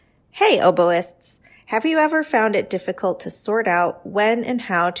Hi, oboists! Have you ever found it difficult to sort out when and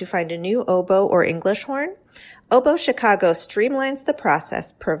how to find a new oboe or English horn? Oboe Chicago streamlines the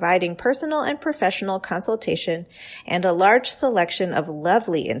process, providing personal and professional consultation and a large selection of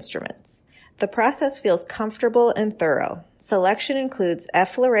lovely instruments. The process feels comfortable and thorough. Selection includes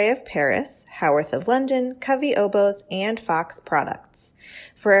F. Fleuret of Paris, Howarth of London, Covey oboes, and Fox products.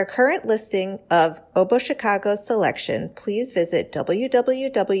 For a current listing of Oboe Chicago's selection, please visit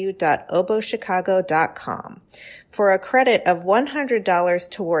www.oboechicago.com. For a credit of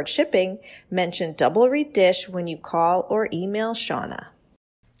 $100 toward shipping, mention Double Reed Dish when you call or email Shauna.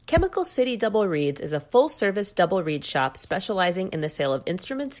 Chemical City Double Reeds is a full-service double reed shop specializing in the sale of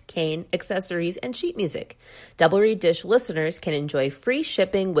instruments, cane, accessories, and sheet music. Double Reed Dish listeners can enjoy free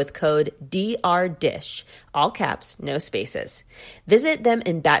shipping with code DRDISH, all caps, no spaces. Visit them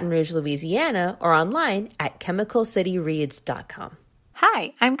in Baton Rouge, Louisiana, or online at chemicalcityreeds.com.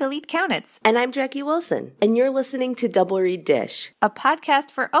 Hi, I'm Galit Kaunitz. And I'm Jackie Wilson, and you're listening to Double Reed Dish, a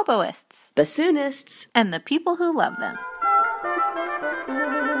podcast for oboists, bassoonists, and the people who love them.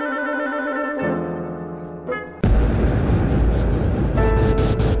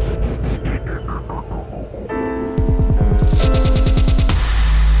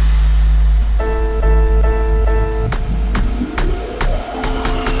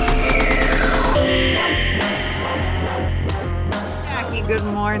 Good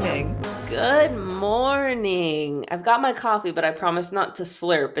morning. Good morning. I've got my coffee, but I promise not to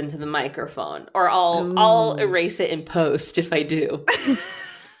slurp into the microphone, or I'll erase it in post if I do.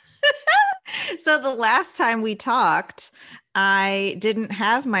 So the last time we talked, I didn't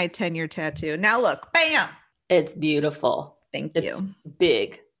have my 10-year tattoo. Now look, bam! It's beautiful. Thank you. It's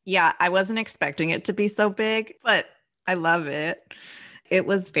big. Yeah, I wasn't expecting it to be so big, but I love it. It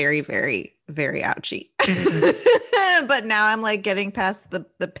was very, very, very ouchy. But now I'm like getting past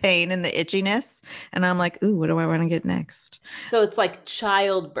the pain and the itchiness. And I'm like, ooh, what do I want to get next? So it's like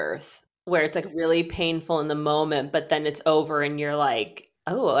childbirth, where it's like really painful in the moment, but then it's over and you're like,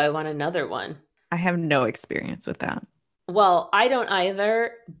 oh, I want another one. I have no experience with that. Well, I don't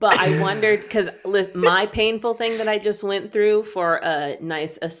either, but I wondered because my painful thing that I just went through for a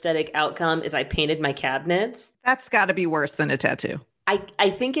nice aesthetic outcome is I painted my cabinets. That's got to be worse than a tattoo. I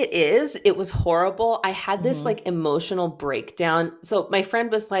think it is. It was horrible. I had this like emotional breakdown. So my friend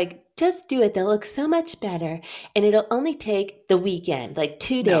was like, just do it. They'll look so much better. And it'll only take the weekend, like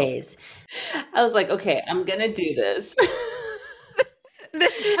 2 days. I was like, okay, I'm going to do this.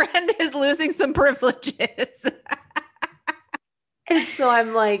 This friend is losing some privileges. And so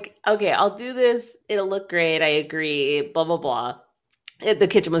I'm like, okay, I'll do this. It'll look great. I agree. Blah, blah, blah. The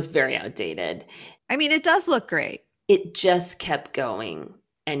kitchen was very outdated. I mean, it does look great. It just kept going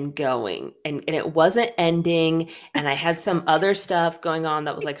and going and it wasn't ending. And I had some other stuff going on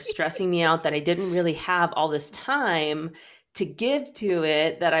that was like stressing me out that I didn't really have all this time to give to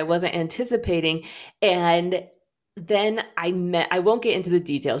it that I wasn't anticipating. And then I won't get into the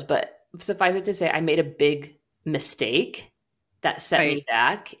details, but suffice it to say, I made a big mistake that set me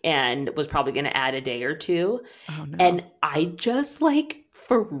back and was probably going to add a day or two. Oh, no. And I just like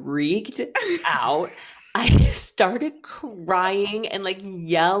freaked out. I started crying and like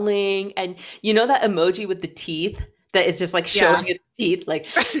yelling, and you know that emoji with the teeth that is just like showing its teeth, like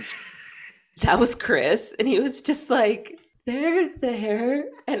that was Chris, and he was just like, they're there,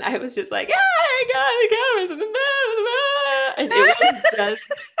 and I was just like, I got the cameras, and it was just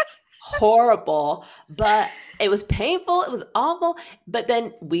horrible, but it was painful. It was awful. But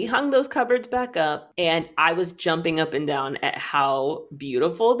then we hung those cupboards back up, and I was jumping up and down at how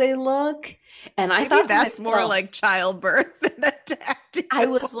beautiful they look. And I thought that's more like childbirth than a tattoo. I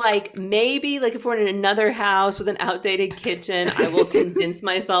was like, maybe like if we're in another house with an outdated kitchen, I will convince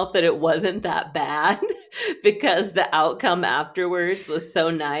myself that it wasn't that bad because the outcome afterwards was so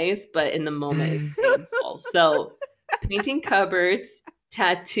nice. But in the moment, it's painful. So painting cupboards,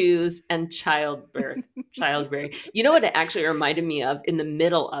 tattoos, and childbearing. You know what it actually reminded me of in the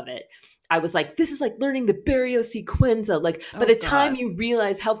middle of it? I was like, this is like learning the bariosequenza. Like by the time you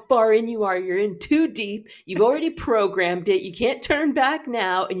realize how far in you are, you're in too deep. You've already programmed it. You can't turn back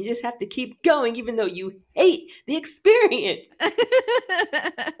now. And you just have to keep going, even though you hate the experience.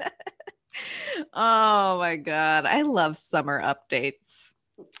 Oh my God. I love summer updates.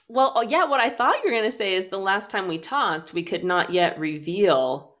 Well, yeah, what I thought you were going to say is the last time we talked, we could not yet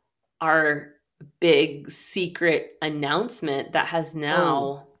reveal our big secret announcement that has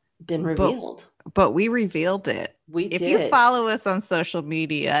now been revealed. But we revealed it. If you follow us on social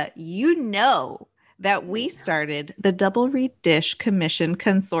media, you know that we started the Double Reed Dish Commission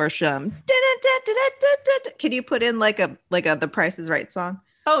Consortium. Can you put in like a The Price is Right song?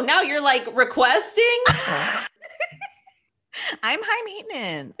 Oh, now you're like requesting? I'm high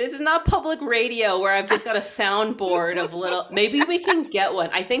maintenance. This is not public radio where I've just got a soundboard of little. Maybe we can get one.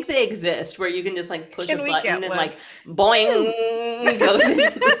 I think they exist where you can just like push a button and like boing goes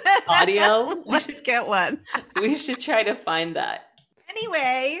into the audio. Let's get one. We should try to find that.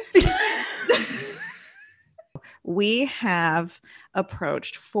 Anyway, we have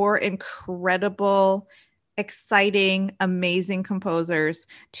approached 4 incredible, exciting, amazing composers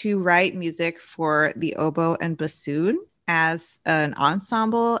to write music for the oboe and bassoon as an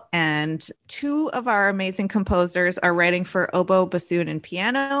ensemble, and 2 of our amazing composers are writing for oboe, bassoon, and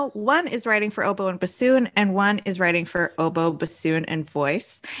piano. One is writing for oboe and bassoon, and one is writing for oboe, bassoon, and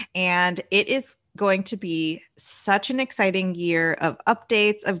voice. And it is going to be such an exciting year of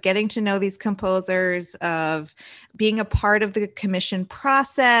updates, of getting to know these composers, of being a part of the commission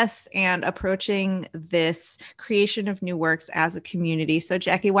process and approaching this creation of new works as a community. So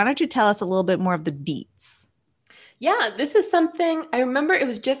Jackie, why don't you tell us a little bit more of the deets? Yeah, this is something I remember it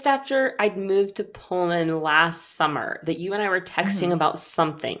was just after I'd moved to Pullman last summer that you and I were texting about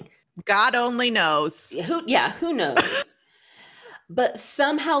something. God only knows. Who knows? But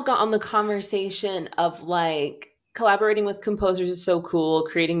somehow got on the conversation of like collaborating with composers is so cool,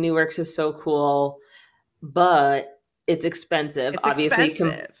 creating new works is so cool, but it's expensive. Obviously,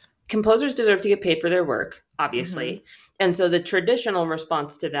 composers deserve to get paid for their work, obviously. And so the traditional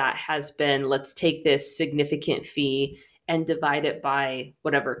response to that has been, let's take this significant fee and divide it by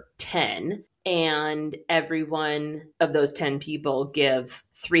whatever, 10. And every one of those 10 people give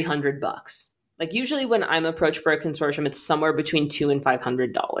 $300. Like usually when I'm approached for a consortium, it's somewhere between $200 and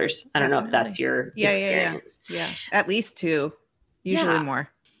 $500. I don't know if that's your experience. Yeah, at least 2, usually more.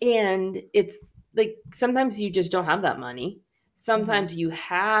 And it's like sometimes you just don't have that money. Sometimes you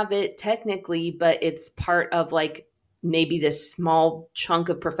have it technically, but it's part of like maybe this small chunk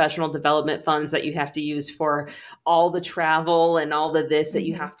of professional development funds that you have to use for all the travel and all the this that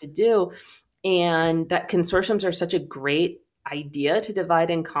you have to do. And that consortiums are such a great idea to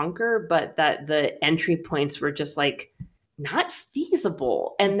divide and conquer, but that the entry points were just like not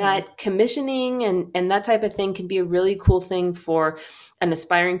feasible. And that commissioning and that type of thing can be a really cool thing for an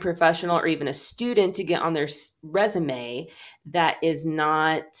aspiring professional or even a student to get on their resume that is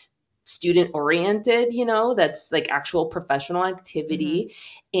not student oriented, that's like actual professional activity.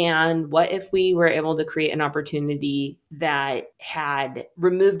 And what if we were able to create an opportunity that had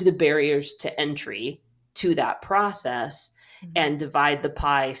removed the barriers to entry to that process and divide the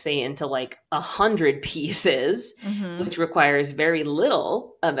pie, say, into like 100 pieces, which requires very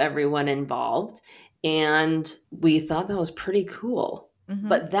little of everyone involved. And we thought that was pretty cool.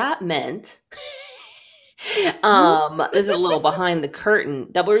 But that meant, this is a little behind the curtain,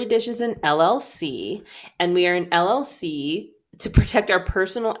 Double Reed Dish is an LLC, and we are an LLC to protect our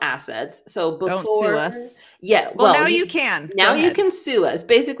personal assets. So before, don't sue us. Yeah. Well, now you can. Now you can sue us.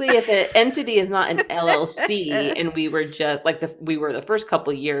 Basically, if an entity is not an LLC and we were just like we were the first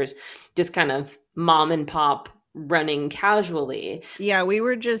couple of years, just kind of mom and pop running casually. Yeah, we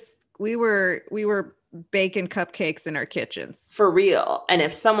were baking cupcakes in our kitchens. For real. And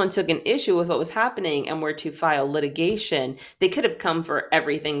if someone took an issue with what was happening and were to file litigation, they could have come for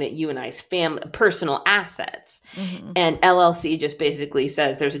everything that you and I's family, personal assets. And LLC just basically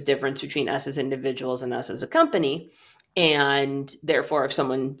says there's a difference between us as individuals and us as a company. And therefore, if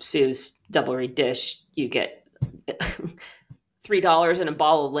someone sues Double Reed Dish, you get $3 and a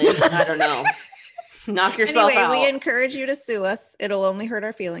ball of lint. I don't know. Knock yourself out. We encourage you to sue us. It'll only hurt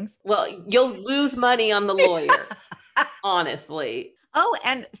our feelings. Well, you'll lose money on the lawyer, honestly. Oh,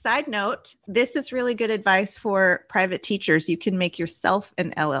 and side note, this is really good advice for private teachers. You can make yourself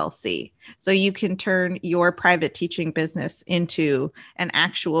an LLC. So you can turn your private teaching business into an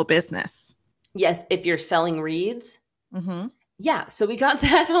actual business. Yes, if you're selling reeds. Yeah, so we got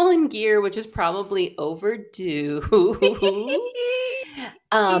that all in gear, which is probably overdue.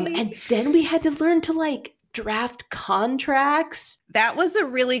 And then we had to learn to like draft contracts. That was a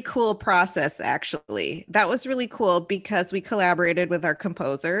really cool process, actually. That was really cool because we collaborated with our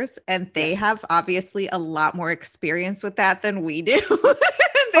composers and they have obviously a lot more experience with that than we do.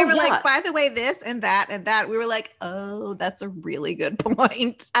 They were like, by the way, this and that and that. We were like, oh, that's a really good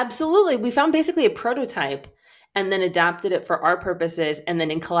point. Absolutely. We found basically a prototype and then adapted it for our purposes. And then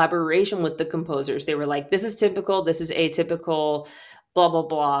in collaboration with the composers, they were like, this is typical, this is atypical, blah, blah,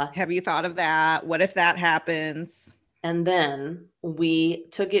 blah. Have you thought of that? What if that happens? And then we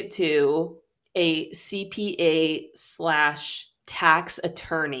took it to a CPA/tax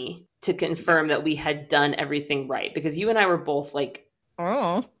attorney to confirm that we had done everything right. Because you and I were both like,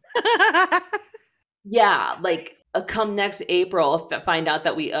 oh, yeah, like come next April, find out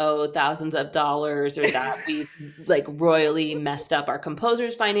that we owe thousands of dollars or that we've like royally messed up our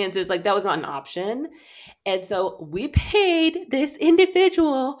composer's finances. Like that was not an option. And so we paid this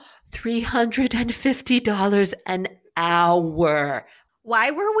individual $350 an hour.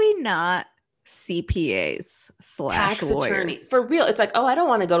 Why were we not CPAs / Tax lawyers? attorney. For real. It's like, oh, I don't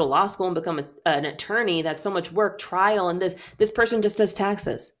want to go to law school and become an attorney. That's so much work, trial, and this person just does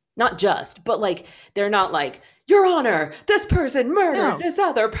taxes. Not just, but like they're not like, Your Honor, this person murdered this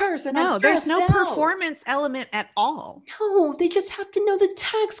other person. No, there's no performance element at all. No, they just have to know the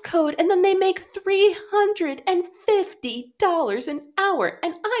tax code, and then they make $350 an hour,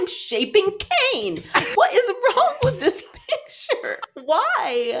 and I'm shaping cane. What is wrong with this picture?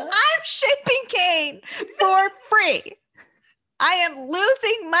 Why? I'm shaping cane for free. I am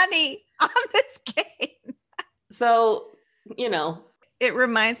losing money on this cane. So, you know. It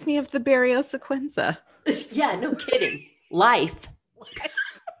reminds me of the Barriosequenza. Yeah, no kidding. Life.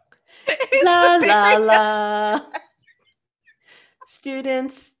 La, la, la.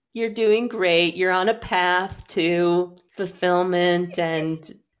 Students, you're doing great. You're on a path to fulfillment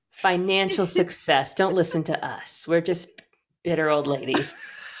and financial success. Don't listen to us. We're just bitter old ladies.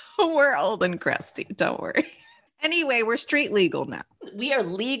 We're old and crusty. Don't worry. Anyway, we're street legal now. We are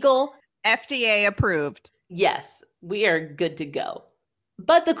legal. FDA approved. Yes, we are good to go.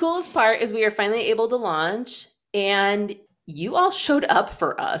 But the coolest part is we are finally able to launch, and you all showed up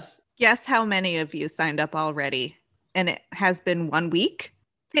for us. Guess how many of you signed up already? And it has been 1 week?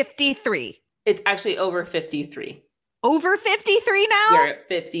 53. It's actually over 53. Over 53 now? We're at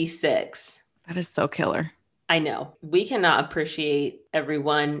 56. That is so killer. I know. We cannot appreciate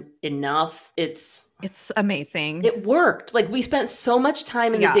everyone enough. It's amazing. It worked. Like we spent so much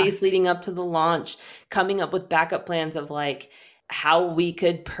time in the days leading up to the launch coming up with backup plans of like, how we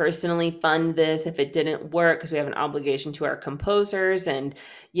could personally fund this if it didn't work, because we have an obligation to our composers. And,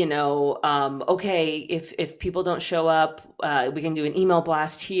 you know, okay, if people don't show up, we can do an email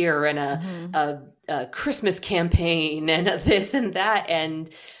blast here and a Christmas campaign and a this and that. And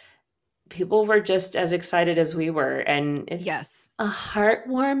people were just as excited as we were. And it's a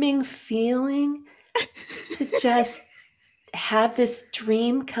heartwarming feeling to just have this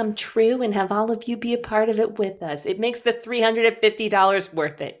dream come true and have all of you be a part of it with us. It makes the $350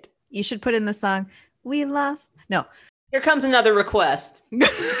 worth it. You should put in the song, We Lost. No. Here comes another request.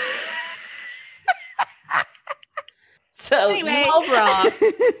 So, anyway. You all rock.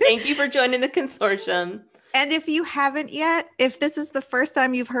 Thank you for joining the consortium. And if you haven't yet, if this is the first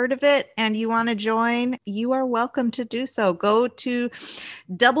time you've heard of it and you want to join, you are welcome to do so. Go to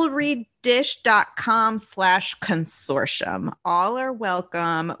doublereaddish.com/consortium. All are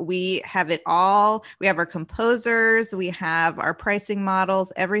welcome. We have it all. We have our composers. We have our pricing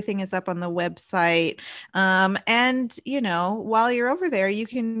models. Everything is up on the website. And, you know, while you're over there, you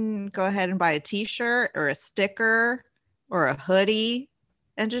can go ahead and buy a t-shirt or a sticker or a hoodie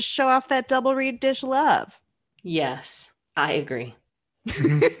and just show off that Double Read Dish love. Yes, I agree.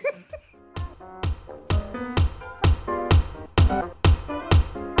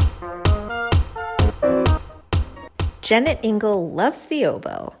 Janet Ingle loves the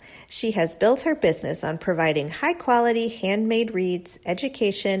oboe. She has built her business on providing high-quality handmade reeds,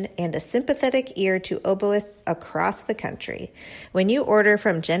 education, and a sympathetic ear to oboists across the country. When you order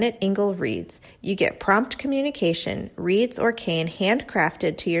from Janet Ingle Reeds, you get prompt communication, reeds or cane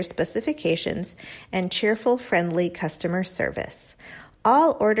handcrafted to your specifications, and cheerful, friendly customer service.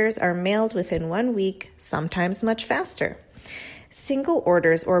 All orders are mailed within 1 week, sometimes much faster. Single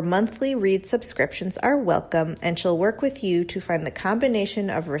orders or monthly read subscriptions are welcome, and she'll work with you to find the combination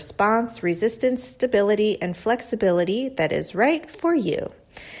of response, resistance, stability, and flexibility that is right for you.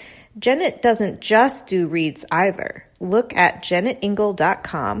 Janet doesn't just do reeds either. Look at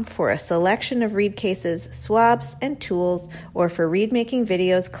janetingle.com for a selection of reed cases, swabs, and tools, or for reed making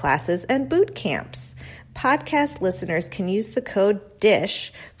videos, classes, and boot camps. Podcast listeners can use the code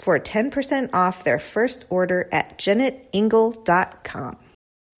DISH for 10% off their first order at janetingle.com.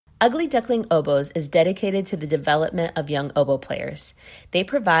 Ugly Duckling Oboes is dedicated to the development of young oboe players. They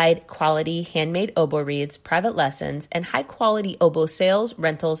provide quality handmade oboe reeds, private lessons, and high-quality oboe sales,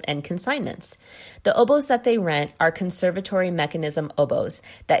 rentals, and consignments. The oboes that they rent are conservatory mechanism oboes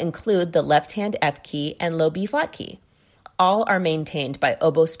that include the left-hand F key and low B flat key. all are maintained by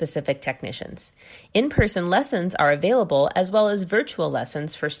oboe-specific technicians. In-person lessons are available, as well as virtual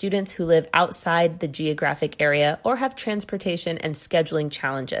lessons for students who live outside the geographic area or have transportation and scheduling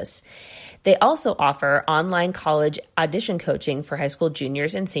challenges. They also offer online college audition coaching for high school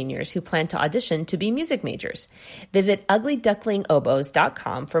juniors and seniors who plan to audition to be music majors. Visit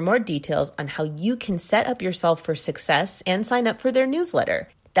uglyducklingoboes.com for more details on how you can set up yourself for success and sign up for their newsletter.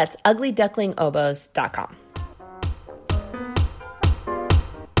 That's uglyducklingoboes.com.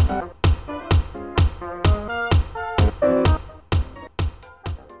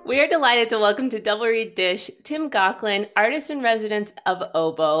 We are delighted to welcome to Double Reed Dish Tim Gocklin, artist in residence of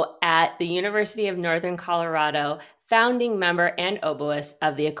oboe at the University of Northern Colorado, founding member and oboist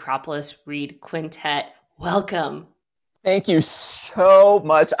of the Acropolis Reed Quintet. Welcome. Thank you so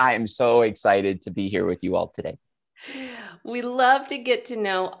much. I am so excited to be here with you all today. We love to get to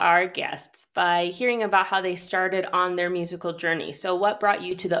know our guests by hearing about how they started on their musical journey. So what brought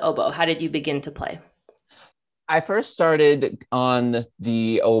you to the oboe? How did you begin to play? I first started on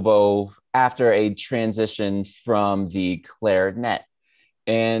the oboe after a transition from the clarinet.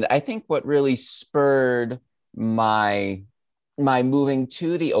 And I think what really spurred my moving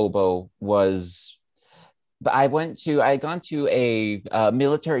to the oboe was I'd gone to a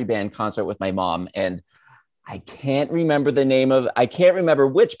military band concert with my mom, and I can't remember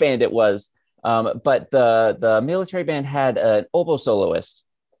which band it was, but the military band had an oboe soloist.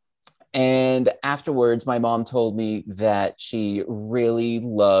 And afterwards, my mom told me that she really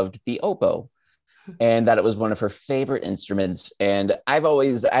loved the oboe and that it was one of her favorite instruments. And I'd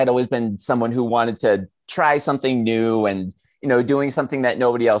always been someone who wanted to try something new and, doing something that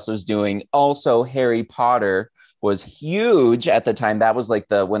nobody else was doing. Also, Harry Potter was huge at the time. That was like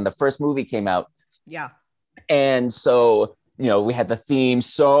when the first movie came out. Yeah. And so, we had the theme,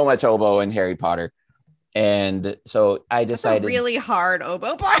 so much oboe in Harry Potter. And so I decided really hard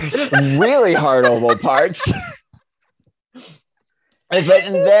oboe part. Really hard oboe parts. and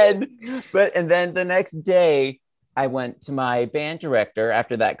then the next day I went to my band director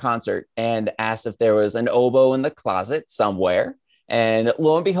after that concert and asked if there was an oboe in the closet somewhere. And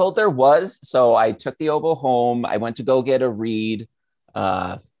lo and behold, there was. So I took the oboe home. I went to go get a reed.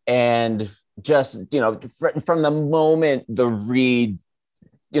 And just, from the moment the reed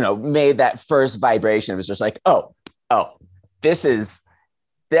made that first vibration, it was just like, oh, this is,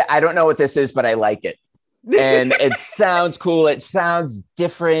 I don't know what this is, but I like it. And it sounds cool. It sounds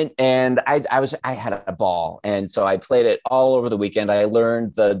different. And I had a ball. And so I played it all over the weekend. I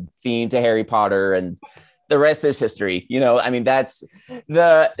learned the theme to Harry Potter, and the rest is history. I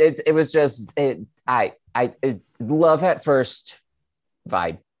love at first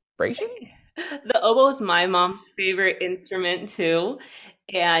vibration. The oboe is my mom's favorite instrument too.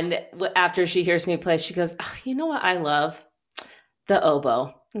 And after she hears me play, she goes, oh, you know what I love? The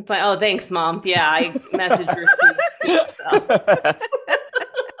oboe. It's like, oh, thanks, Mom. Yeah, I messaged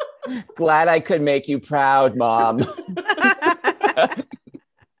her. Glad I could make you proud, Mom.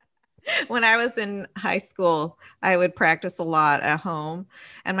 When I was in high school, I would practice a lot at home,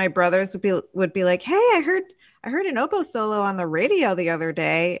 and my brothers would be like, "Hey, I heard an oboe solo on the radio the other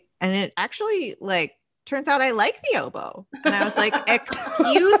day, and it actually turns out I like the oboe." And I was like,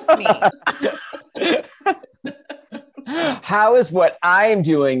 "Excuse me." How is what I'm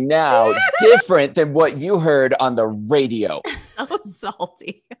doing now different than what you heard on the radio? So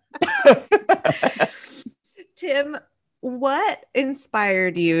salty. Tim, what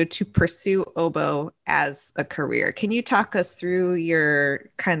inspired you to pursue oboe as a career? Can you talk us through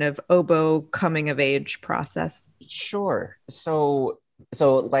your kind of oboe coming of age process? Sure. So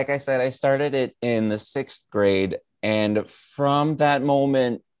like I said, I started it in the 6th grade. And from that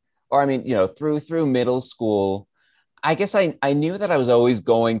moment, through middle school, I guess I knew that I was always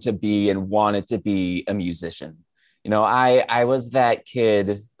going to be and wanted to be a musician. I was that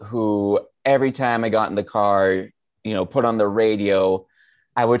kid who every time I got in the car, put on the radio,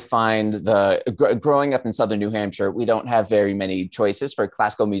 I would find growing up in Southern New Hampshire, we don't have very many choices for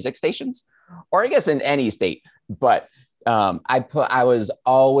classical music stations, or I guess in any state, but I was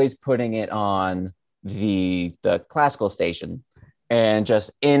always putting it on the classical station and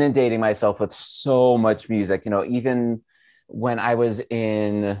just inundating myself with so much music. Even when I was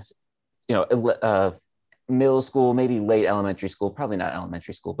in, middle school, maybe late elementary school, probably not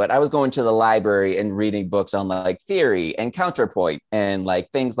elementary school, but I was going to the library and reading books on theory and counterpoint and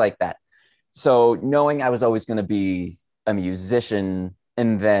things like that. So knowing I was always going to be a musician,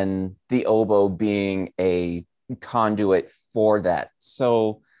 and then the oboe being a conduit for that.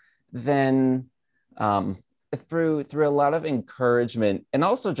 So then through a lot of encouragement and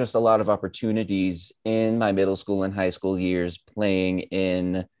also just a lot of opportunities in my middle school and high school years, playing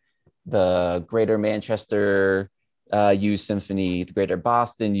in the Greater Manchester Youth Symphony, the Greater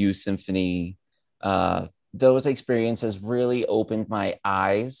Boston Youth Symphony. Those experiences really opened my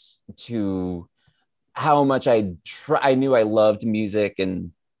eyes to how much I knew I loved music,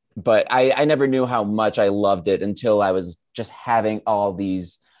 but I never knew how much I loved it until I was just having all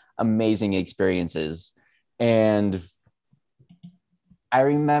these amazing experiences. And I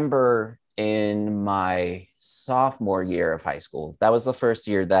remember in my sophomore year of high school, that was the first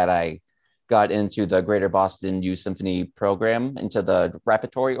year that I got into the Greater Boston Youth Symphony program, into the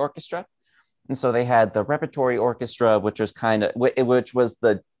repertory orchestra. And so they had the repertory orchestra, which was which was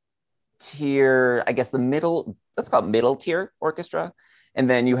the tier, I guess the middle, let's call it middle tier orchestra. And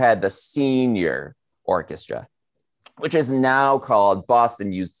then you had the senior orchestra, which is now called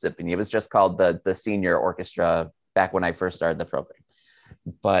Boston Youth Symphony. It was just called the senior orchestra back when I first started the program.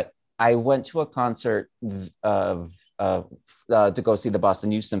 But I went to a concert to go see the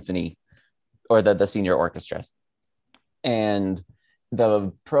Boston Youth Symphony, or the senior orchestra. And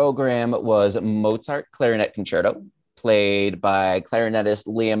the program was Mozart Clarinet Concerto, played by clarinetist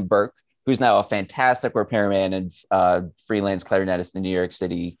Liam Burke, who's now a fantastic repairman and freelance clarinetist in New York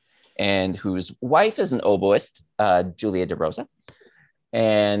City, and whose wife is an oboist, Julia DeRosa.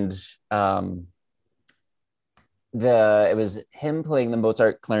 And it was him playing the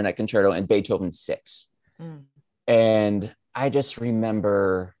Mozart Clarinet Concerto and Beethoven 6. And I just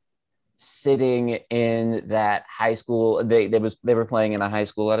remember sitting in that high school. They were playing in a high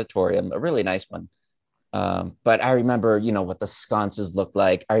school auditorium, a really nice one. But I remember, what the sconces looked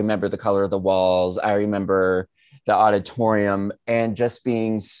like. I remember the color of the walls. I remember the auditorium, and just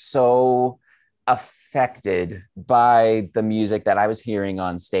being so affected by the music that I was hearing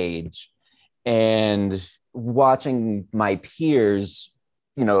on stage, and watching my peers,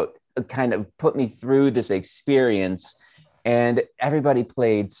 kind of put me through this experience. And everybody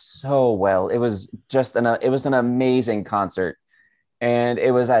played so well. It was just an amazing concert. And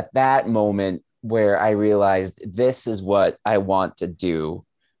it was at that moment where I realized this is what I want to do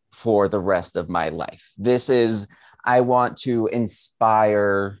for the rest of my life. I want to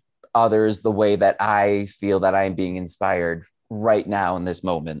inspire others the way that I feel that I'm being inspired right now in this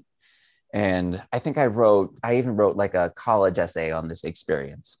moment. And I think I even wrote like a college essay on this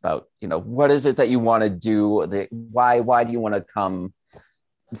experience about, what is it that you want to do? Why do you want to come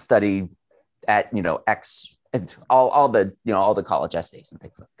study at, X, and all the college essays and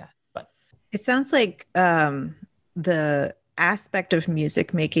things like that. But it sounds like the aspect of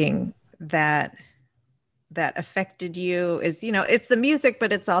music making that affected you is, it's the music,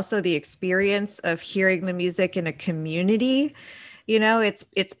 but it's also the experience of hearing the music in a community.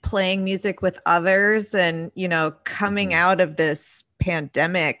 It's playing music with others, and, coming out of this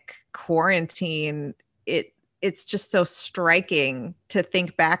pandemic quarantine, it's just so striking to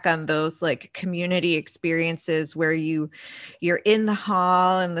think back on those like community experiences where you're in the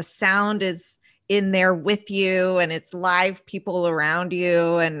hall and the sound is in there with you, and it's live people around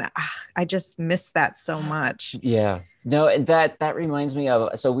you. And I just miss that so much. Yeah, no, and that reminds me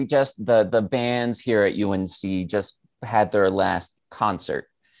of, so we just, the bands here at UNC just had their last concert.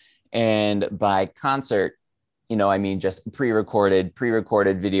 And by concert, I mean just pre-recorded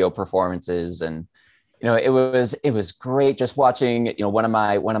video performances. And it was great just watching. One of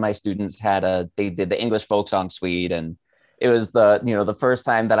my students they did the English folk song suite, and it was the first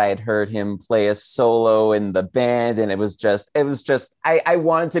time that I had heard him play a solo in the band, and it was just I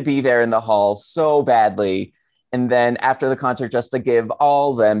wanted to be there in the hall so badly. And then after the concert, just to give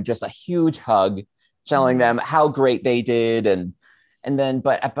all of them just a huge hug, telling them how great they did. And then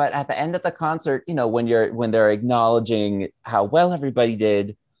but at the end of the concert, when they're acknowledging how well everybody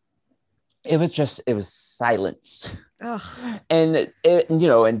did, it was silence. Ugh. And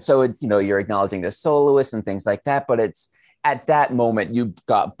you're acknowledging the soloists and things like that, but it's at that moment you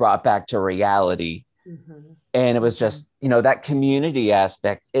got brought back to reality. Mm-hmm. And it was just, that community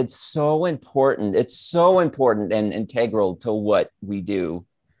aspect. It's so important. It's so important and integral to what we do.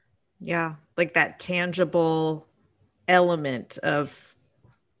 Yeah. Like that tangible element of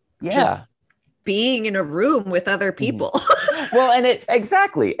just being in a room with other people. Well, and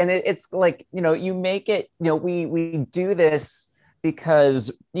it's like, you make it, we do this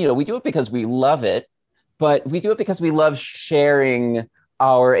because, we do it because we love it, but we do it because we love sharing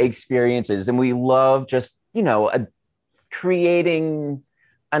our experiences, and we love just, creating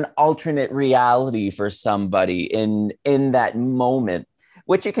an alternate reality for somebody in that moment,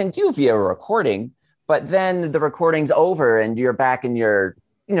 which you can do via recording. But then the recording's over and you're back and you're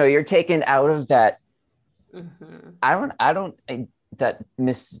taken out of that Mhm. That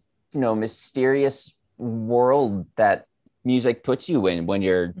mysterious world that music puts you in when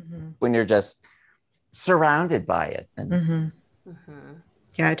you're just surrounded by it. And Mhm.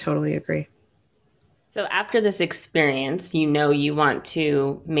 Yeah, I totally agree. So after this experience, you know you want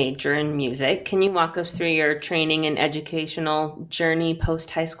to major in music. Can you walk us through your training and educational journey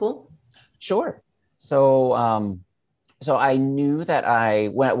post high school? sure. So so I knew that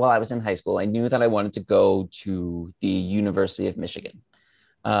while I was in high school, I knew that I wanted to go to the University of Michigan.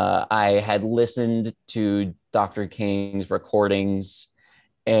 I had listened to Dr. King's recordings,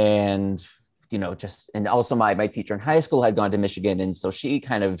 and and also my teacher in high school had gone to Michigan, and so she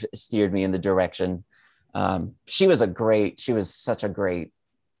kind of steered me in the direction. She was such a great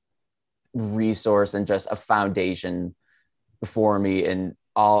resource and just a foundation for me in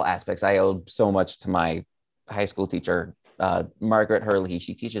all aspects. I owed so much to my high school teacher, Margaret Hurley.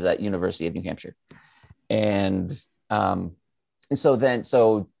 She teaches at University of New Hampshire, and um, and so then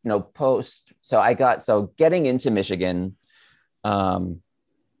so you know post so I got so getting into Michigan, um,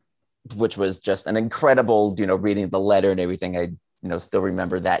 which was just an incredible, reading the letter and everything. I still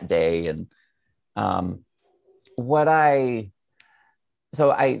remember that day. And um, what I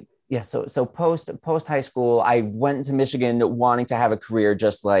so I yeah so post high school, I went to Michigan wanting to have a career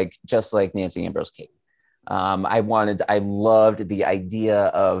just like Nancy Ambrose Kate. I loved the idea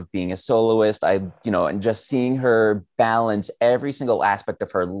of being a soloist. And just seeing her balance every single aspect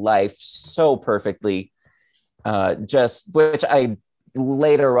of her life so perfectly, just which I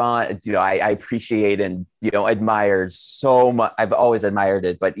later on, I appreciate and, admired so much. I've always admired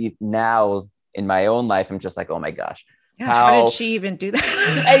it, but now in my own life, I'm just like, oh my gosh, Yeah, how did she even do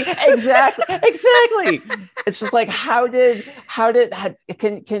that? exactly. It's just like,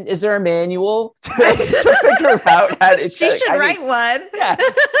 is there a manual to figure out how to? She should write one. Yeah,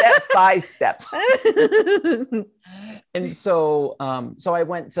 step by step. And so I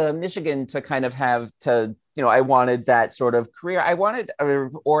went to Michigan to kind of I wanted that sort of career. I wanted,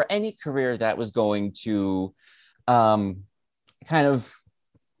 or any career that was going to kind of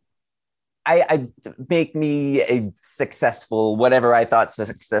I make me a successful, whatever I thought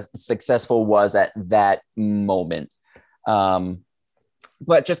successful was at that moment.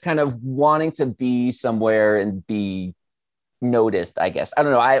 But just kind of wanting to be somewhere and be noticed, I guess. I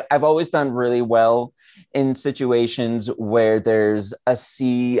don't know. I've always done really well in situations where there's a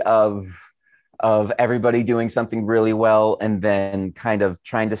sea of everybody doing something really well, and then kind of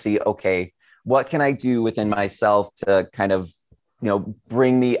trying to see, okay, what can I do within myself to kind of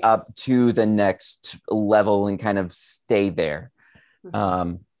bring me up to the next level and kind of stay there,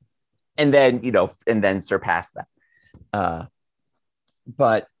 and then surpass that.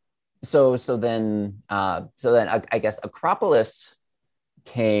 But then I guess Acropolis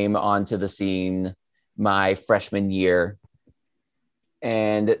came onto the scene my freshman year,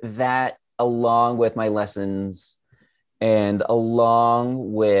 and that, along with my lessons and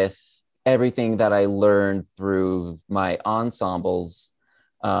along with everything that I learned through my ensembles,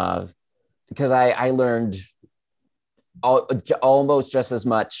 because I learned almost just as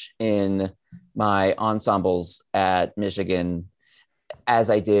much in my ensembles at Michigan as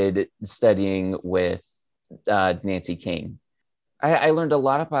I did studying with Nancy King. I learned a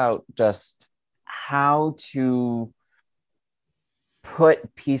lot about just how to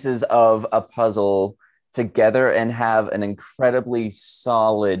put pieces of a puzzle together and have an incredibly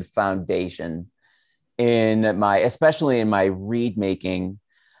solid foundation especially in my reed making,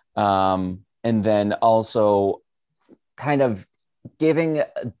 and then also kind of giving.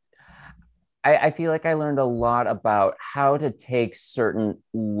 I feel like I learned a lot about how to take certain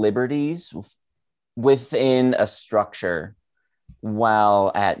liberties within a structure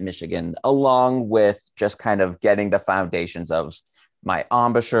while at Michigan, along with just kind of getting the foundations of my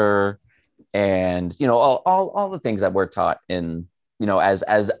embouchure and all the things that we're taught in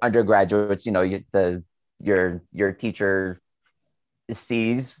as undergraduates. Your teacher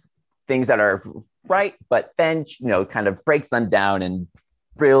sees things that are right, but then kind of breaks them down and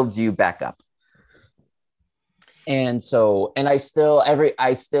builds you back up. And I still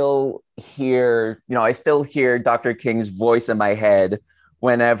hear Dr. King's voice in my head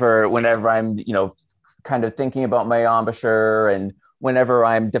whenever I'm kind of thinking about my embouchure, and whenever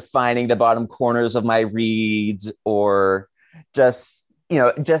I'm defining the bottom corners of my reeds, or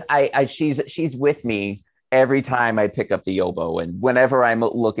she's with me every time I pick up the oboe, and whenever I'm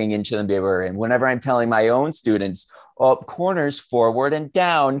looking into the mirror, and whenever I'm telling my own students, corners forward and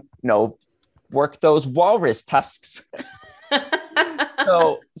down, work those walrus tusks.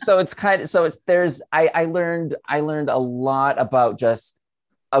 I learned a lot about just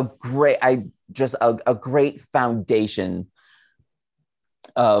just a great foundation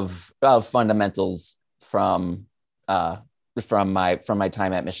of fundamentals from my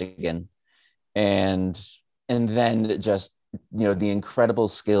time at Michigan, and then just the incredible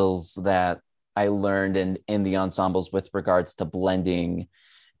skills that I learned in the ensembles with regards to blending,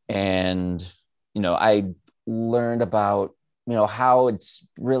 and I learned about how it's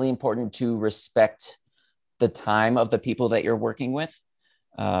really important to respect the time of the people that you're working with,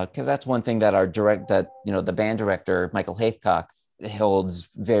 because that's one thing that the band director Michael Haithcock holds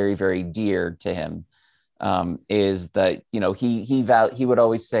very, very dear to him, is that he would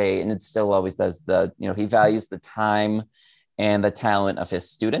always say, and it still always does, he values the time and the talent of his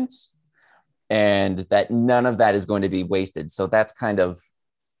students, and that none of that is going to be wasted. So that's kind of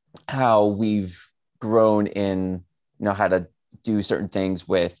how we've grown in how to do certain things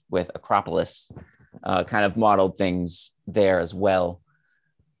with Acropolis, kind of modeled things there as well.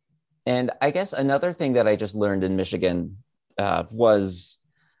 And I guess another thing that I just learned in Michigan was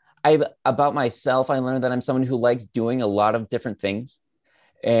about myself. I learned that I'm someone who likes doing a lot of different things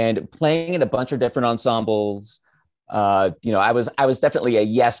and playing in a bunch of different ensembles. I was definitely a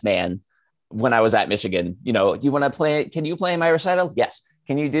yes man when I was at Michigan. You want to play? Can you play in my recital? Yes.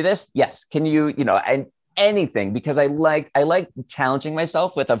 Can you do this? Yes. Can you? And anything, because I like challenging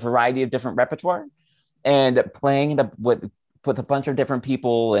myself with a variety of different repertoire and playing with a bunch of different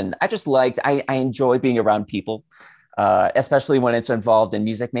people. And I enjoy being around people, especially when it's involved in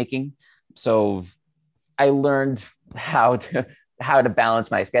music making. So I learned how to balance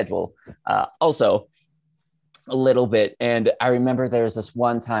my schedule also a little bit. And I remember there was this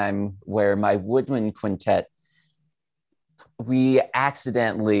one time where my woodwind quintet, we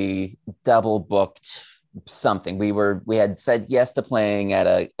accidentally double booked something. We had said yes to playing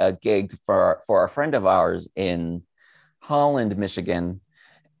at a gig for a friend of ours in Holland, Michigan.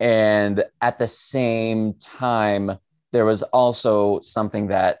 And at the same time, there was also something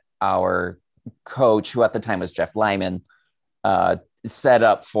that our coach, who at the time was Jeff Lyman, set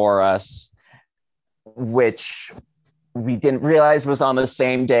up for us, which we didn't realize was on the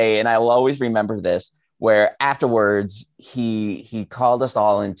same day. And I will always remember this, where afterwards he called us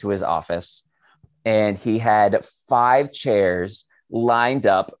all into his office, and he had 5 chairs lined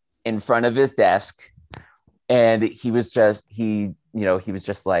up in front of his desk. And he was just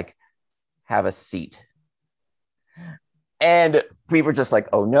like, have a seat. And we were just like,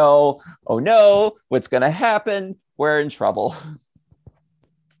 oh no, what's going to happen? We're in trouble.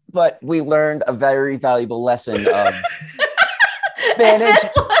 But we learned a very valuable lesson of manage.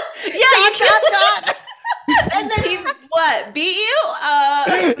 Yeah, and then he beat you?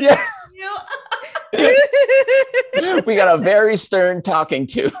 Yeah. We got a very stern talking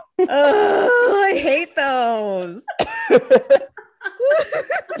to. Oh, I hate those.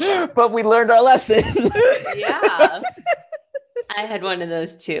 But we learned our lesson. Yeah. I had one of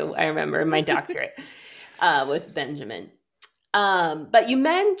those too. I remember in my doctorate with Benjamin. But you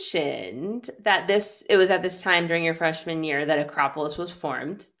mentioned that it was at this time during your freshman year that Acropolis was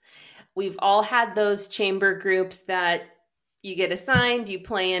formed. We've all had those chamber groups that you get assigned, you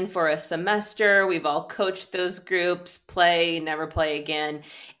play in for a semester. We've all coached those groups, play, never play again.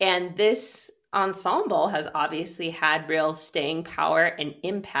 And this ensemble has obviously had real staying power and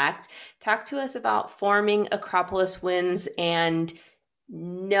impact. Talk to us about forming Acropolis Winds and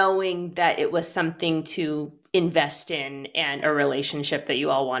knowing that it was something to invest in and a relationship that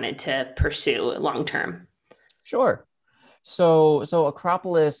you all wanted to pursue long term. Sure. So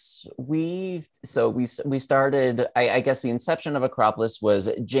Acropolis, we started, I guess the inception of Acropolis was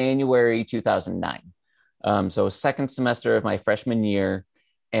January 2009. So second semester of my freshman year.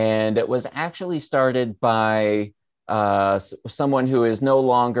 And it was actually started by someone who is no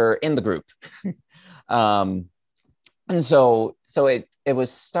longer in the group. And so it was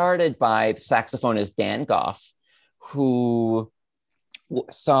started by saxophonist Dan Goff, who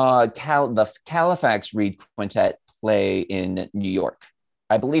saw the Califax Reed Quintet play in New York.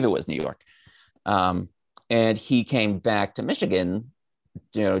 I believe it was New York. And he came back to Michigan,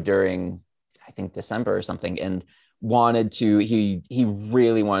 during, I think, December or something, and he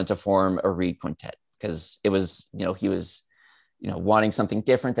really wanted to form a Reed Quintet, because it was, he was, wanting something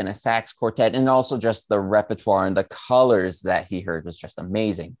different than a sax quartet, and also just the repertoire and the colors that he heard was just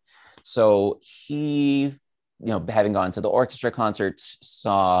amazing. So he, having gone to the orchestra concerts,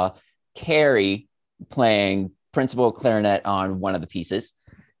 saw Carrie playing principal clarinet on one of the pieces.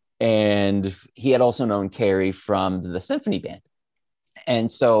 And he had also known Carrie from the symphony band.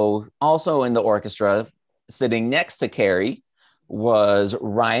 And so also in the orchestra, sitting next to Carrie, was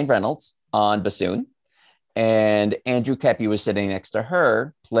Ryan Reynolds on bassoon, and Andrew Kepi was sitting next to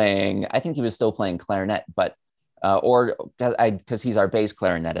her playing. I think he was still playing clarinet, but or because he's our bass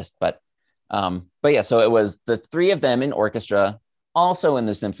clarinetist. But yeah, so it was the three of them in orchestra, also in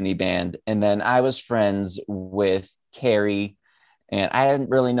the symphony band, and then I was friends with Carrie, and I hadn't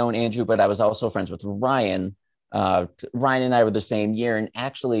really known Andrew, but I was also friends with Ryan. Ryan and I were the same year, and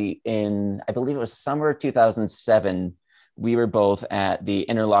actually, I believe it was summer 2007, we were both at the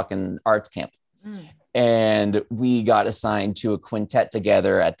Interlochen Arts Camp. Mm. And we got assigned to a quintet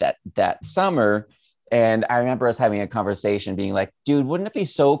together at that summer. And I remember us having a conversation being like, dude, wouldn't it be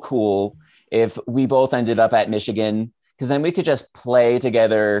so cool if we both ended up at Michigan? Because then we could just play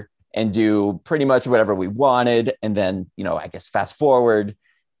together and do pretty much whatever we wanted. And then, I guess fast forward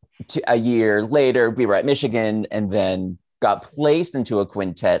to a year later, we were at Michigan and then got placed into a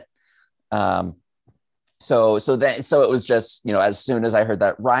quintet. So it was just, as soon as I heard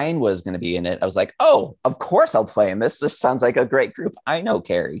that Ryan was going to be in it, I was like, oh, of course I'll play in this. This sounds like a great group. I know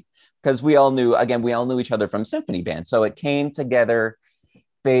Carrie, because we all knew each other from symphony band. So it came together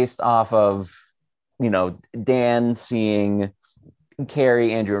based off of, Dan seeing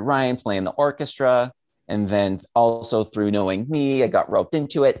Carrie, Andrew, and Ryan playing the orchestra. And then also through knowing me, I got roped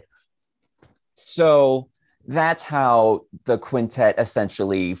into it. So that's how the quintet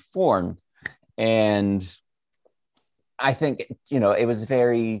essentially formed. And I think, it was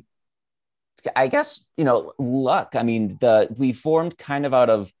very, I guess, luck. I mean, we formed kind of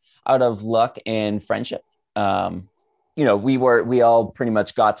out of luck and friendship. We all pretty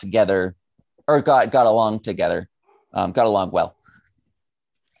much got together or got along together, got along well.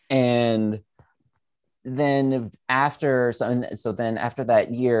 And then after that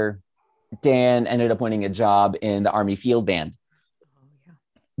year, Dan ended up winning a job in the Army Field Band.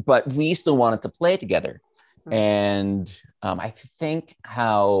 But we still wanted to play together. And I think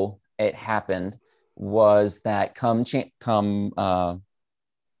how it happened was that come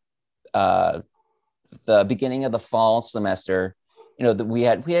the beginning of the fall semester, that we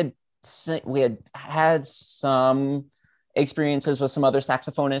had some experiences with some other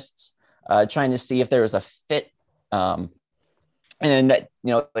saxophonists, trying to see if there was a fit. And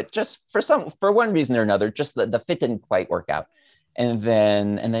but just for one reason or another, just the fit didn't quite work out. And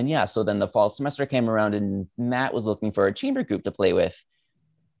then the fall semester came around and Matt was looking for a chamber group to play with.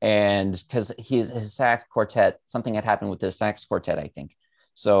 And because his sax quartet, something had happened with his sax quartet, I think.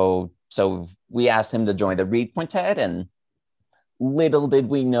 So we asked him to join the Reed Quintet, and little did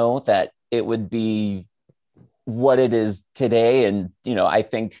we know that it would be what it is today. And,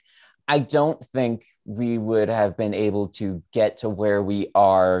 I don't think we would have been able to get to where we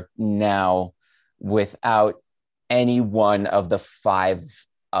are now without any one of the five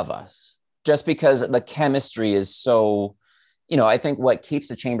of us, just because the chemistry is so, I think what keeps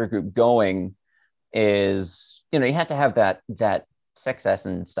the chamber group going is, you have to have that success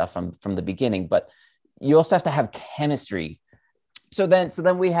and stuff from the beginning, but you also have to have chemistry. So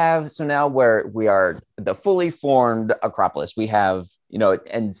now where we are the fully formed Acropolis, we have,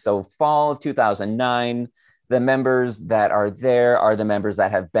 and so fall of 2009, the members that are there are the members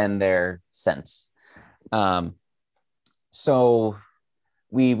that have been there since. So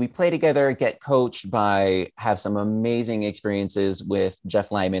we play together, get coached have some amazing experiences with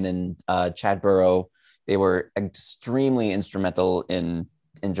Jeff Lyman and Chad Burrow. They were extremely instrumental in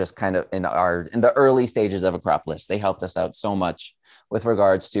just kind of in the early stages of Acropolis. They helped us out so much with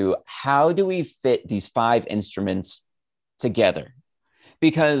regards to how do we fit these five instruments together?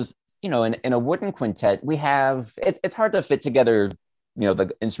 Because, in a wooden quintet, it's hard to fit together,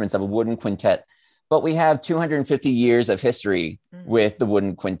 the instruments of a wooden quintet, but we have 250 years of history with the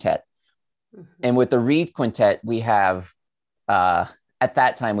wooden quintet. Mm-hmm. And with the Reed Quintet, we have, at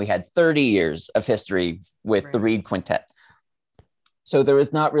that time, we had 30 years of history with the Reed Quintet. So there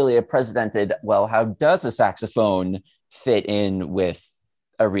was not really a precedented, well, how does a saxophone fit in with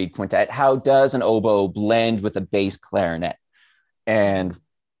a Reed Quintet? How does an oboe blend with a bass clarinet? And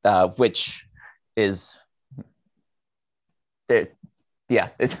which is... that's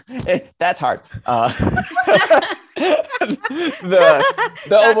hard.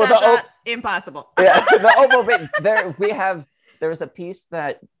 Impossible. Yeah, the oboe bit. There was a piece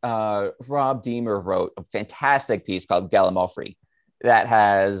that Rob Deemer wrote, a fantastic piece called Gallimaufry, that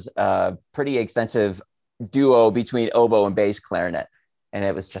has a pretty extensive duo between oboe and bass clarinet, and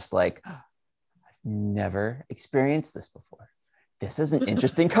it was just like, I've never experienced this before. This is an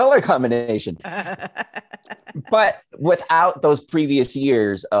interesting color combination. But without those previous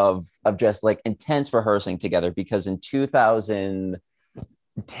years of just like intense rehearsing together, because in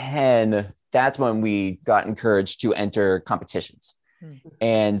 2010, that's when we got encouraged to enter competitions.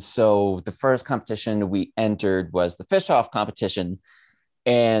 And so the first competition we entered was the fish-off competition.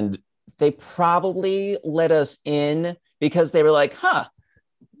 And they probably let us in because they were like,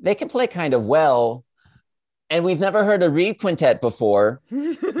 they can play kind of well. And we've never heard a reed quintet before.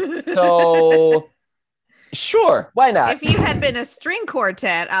 So sure, why not? If you had been a string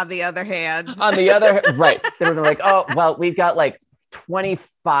quartet, on the other hand. Right. They were like, oh, well, we've got like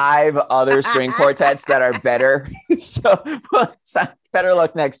 25 other string quartets that are better. So better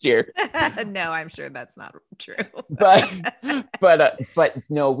luck next year. No, I'm sure that's not true. but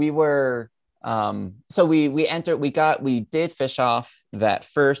no, we were so we did fish off that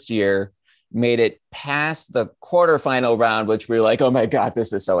first year, made it past the quarterfinal round, which we were like, oh my God,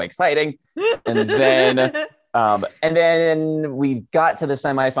 this is so exciting. And then we got to the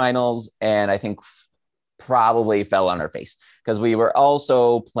semifinals, and I think probably fell on our face because we were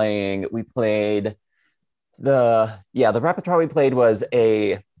also the repertoire we played was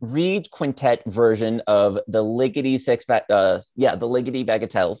a reed quintet version of the Ligeti the Ligeti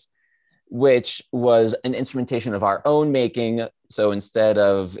Bagatelles, which was an instrumentation of our own making. So instead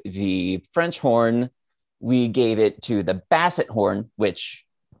of the French horn, we gave it to the basset horn, which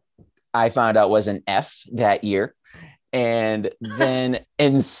I found out was an F that year. And then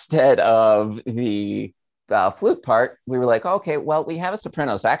instead of the flute part, we were like, okay, well, we have a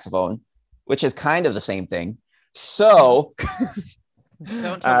soprano saxophone, which is kind of the same thing. So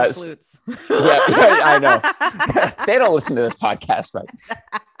don't tell the flutes. Yeah, I know. They don't listen to this podcast, right?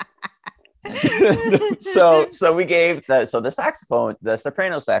 so we gave the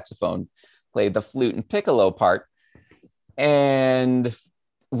soprano saxophone played the flute and piccolo part, and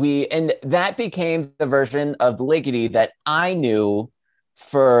that became the version of the Ligeti that I knew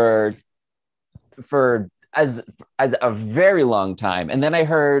for as a very long time. And then I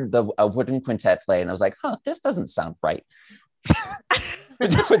heard a wooden quintet play, and I was like, this doesn't sound right.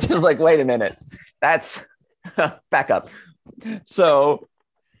 which is like, wait a minute, that's back up. So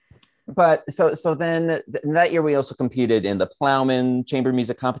then that year we also competed in the Plowman Chamber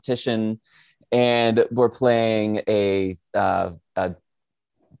Music Competition, and we're playing a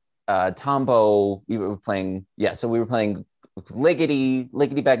tombo. We were playing Ligeti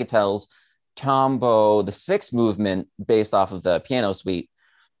Bagatelles, tombo, the sixth movement based off of the piano suite,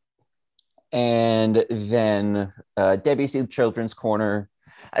 and then Debussy Children's Corner.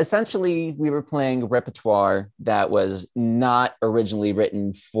 Essentially, we were playing repertoire that was not originally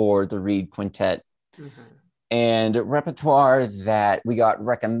written for the reed quintet, and repertoire that we got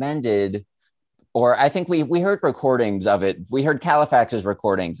recommended, or I think we heard recordings of it. We heard Califax's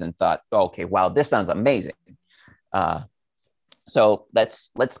recordings and thought, okay, wow, this sounds amazing. So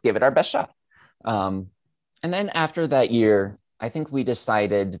let's give it our best shot. And then after that year, I think we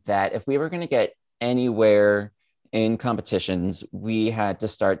decided that if we were going to get anywhere in competitions, we had to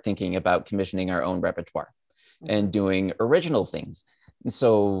start thinking about commissioning our own repertoire and doing original things. And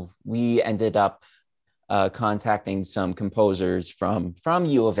so we ended up contacting some composers from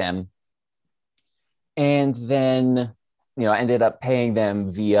U of M, and then ended up paying them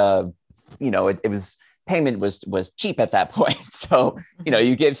via it was payment was cheap at that point. So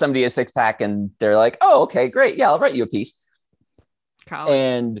you give somebody a 6-pack and they're like, oh, okay, great, yeah, I'll write you a piece.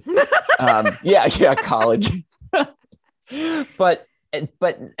 College. And college. but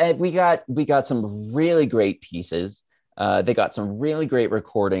we got some really great pieces. They got some really great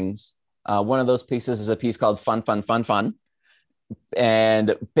recordings. One of those pieces is a piece called Fun, Fun, Fun, Fun,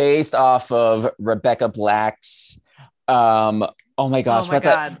 and based off of Rebecca Black's oh my gosh, what's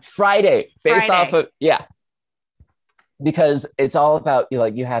that? Friday. Based off of, because it's all about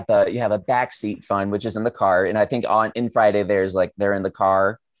you have a backseat fun, which is in the car, and I think in Friday there's like they're in the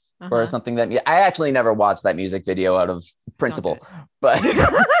car or something. That I actually never watched that music video out of principle, but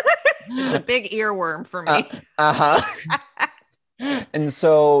it's a big earworm for me. And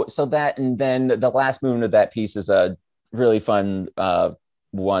so that, and then the last movement of that piece is a really fun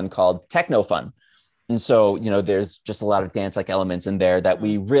one called Techno Fun. And so, there's just a lot of dance-like elements in there that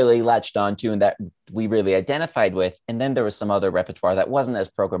we really latched onto and that we really identified with. And then there was some other repertoire that wasn't as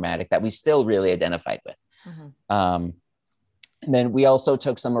programmatic that we still really identified with. And then we also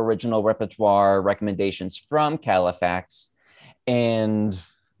took some original repertoire recommendations from Califax, and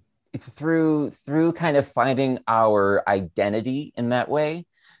through kind of finding our identity in that way,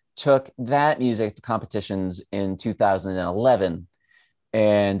 took that music to competitions in 2011.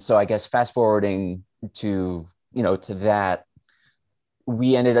 And so I guess fast forwarding to that,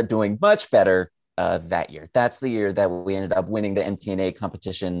 we ended up doing much better that year. That's the year that we ended up winning the MTNA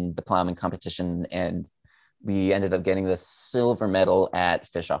competition, the Plowman competition, and we ended up getting the silver medal at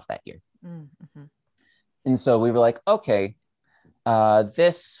Fish Off that year. And so we were like, okay,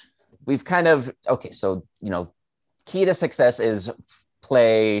 this we've kind of okay. So key to success is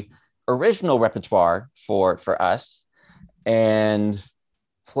play original repertoire for us and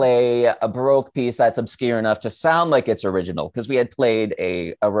play a Baroque piece that's obscure enough to sound like it's original, because we had played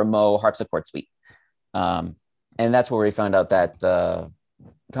a Rameau harpsichord suite. And that's where we found out that the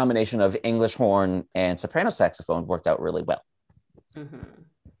combination of English horn and soprano saxophone worked out really well.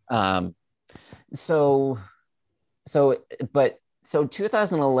 So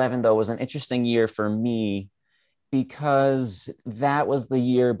 2011 though was an interesting year for me, because that was the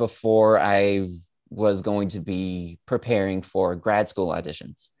year before I was going to be preparing for grad school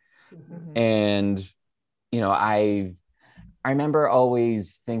auditions. And I remember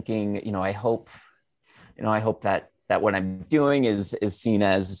always thinking, I hope that what I'm doing is seen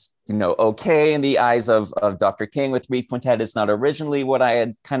as okay in the eyes of Dr. King with Reed Quintet. It's not originally what I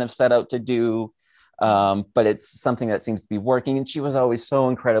had kind of set out to do, but it's something that seems to be working. And she was always so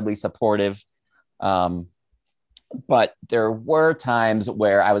incredibly supportive. But there were times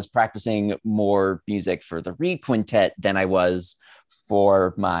where I was practicing more music for the Reed Quintet than I was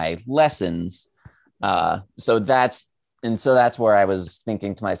for my lessons. So that's where I was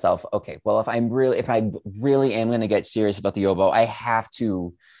thinking to myself, okay, well, if I really am going to get serious about the oboe, I have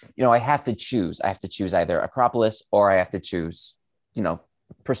to choose. I have to choose either Acropolis, or I have to choose,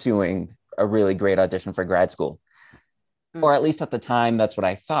 pursuing a really great audition for grad school. Or at least at the time, that's what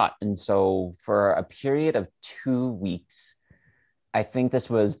I thought. And so for a period of 2 weeks, I think this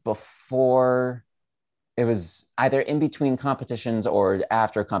was before, it was either in between competitions or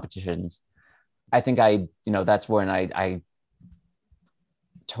after competitions. I think that's when I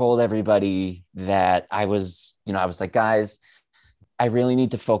told everybody that I was like, guys, I really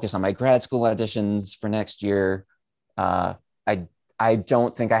need to focus on my grad school auditions for next year. I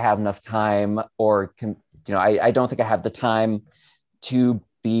don't think I have enough time, or I don't think I have the time to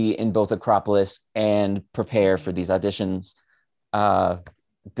be in both Acropolis and prepare for these auditions.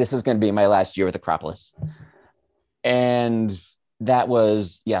 This is going to be my last year with Acropolis. And that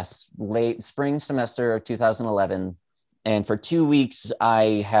was, yes, late spring semester of 2011. And for 2 weeks,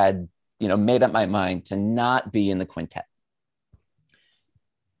 I had, made up my mind to not be in the quintet.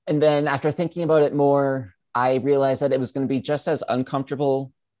 And then after thinking about it more, I realized that it was going to be just as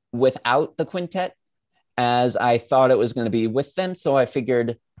uncomfortable without the quintet as I thought it was going to be with them. So I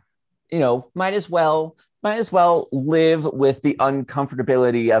figured, might as well live with the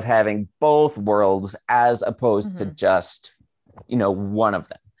uncomfortability of having both worlds as opposed to just, one of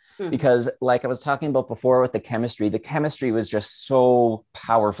them. Because like I was talking about before with the chemistry was just so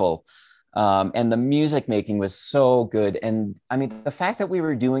powerful. And the music making was so good. And I mean, the fact that we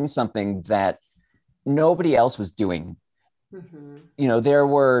were doing something that nobody else was doing. There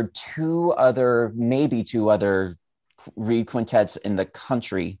were maybe two other Reed quintets in the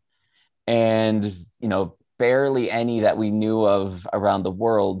country, and barely any that we knew of around the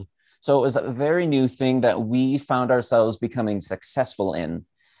world. So it was a very new thing that we found ourselves becoming successful in.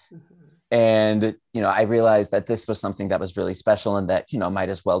 And I realized that this was something that was really special, and that might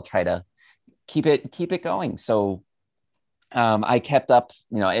as well try to keep it going. So I kept up,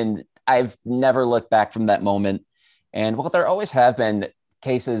 and I've never looked back from that moment. And while there always have been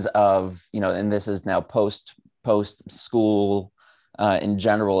cases of, and this is now post school in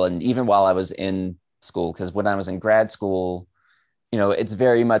general, and even while I was in school, because when I was in grad school, it's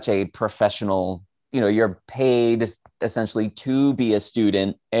very much a professional, you're paid essentially to be a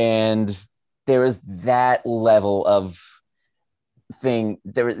student. And there was that level of thing.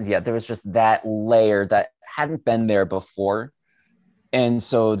 There was just that layer that hadn't been there before. And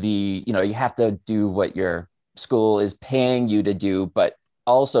so you have to do what your school is paying you to do, but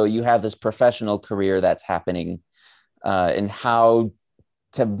also you have this professional career that's happening, and how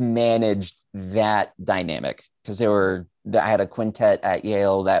to manage that dynamic. Because I had a quintet at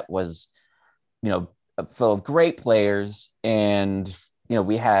Yale that was, full of great players, and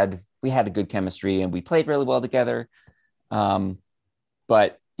we had a good chemistry, and we played really well together.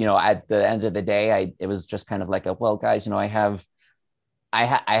 But at the end of the day, it was just kind of like well, guys, I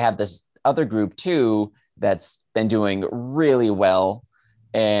have this other group too that's been doing really well,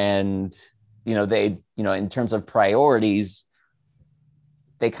 and they in terms of priorities,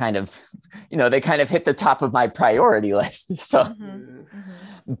 they kind of hit the top of my priority list. So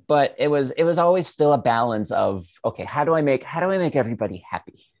but it was always still a balance of, okay, how do I make everybody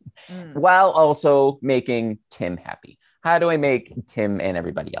happy while also making Tim happy? How do I make Tim and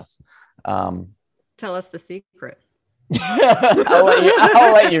everybody else? Tell us the secret. I'll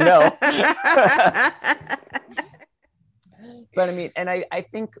let you know. But I mean, and I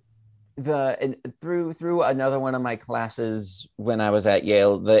think through another one of my classes when I was at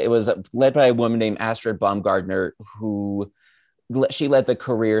Yale, it was led by a woman named Astrid Baumgardner, who she led the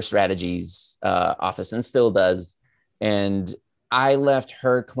career strategies office and still does. And I left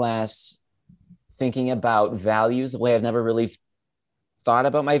her class thinking about values the way I've never really thought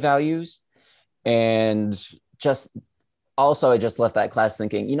about my values. And I just left that class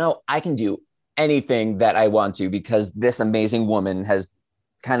thinking, I can do anything that I want to, because this amazing woman has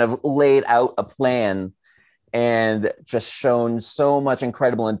kind of laid out a plan and just shown so much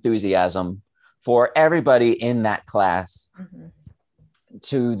incredible enthusiasm for everybody in that class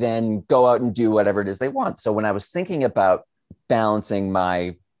to then go out and do whatever it is they want. So when I was thinking about balancing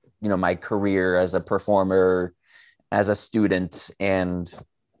my career as a performer, as a student, and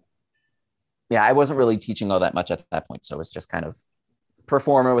I wasn't really teaching all that much at that point. So it's just kind of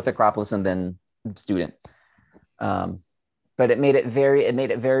performer with Acropolis and then student. But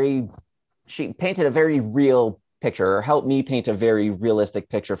she painted a very real picture, or helped me paint a very realistic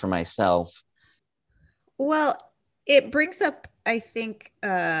picture for myself. Well, it brings up, I think,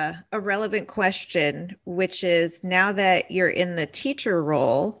 a relevant question, which is, now that you're in the teacher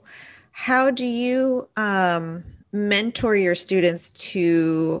role, how do you mentor your students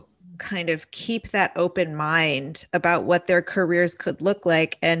to kind of keep that open mind about what their careers could look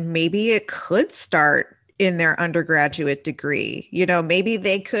like? And maybe it could start in their undergraduate degree. Maybe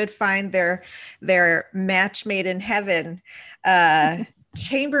they could find their match made in heaven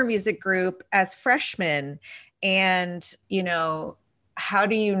chamber music group as freshmen. And, how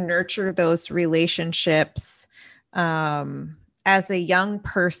do you nurture those relationships as a young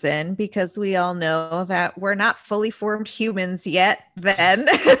person? Because we all know that we're not fully formed humans yet then.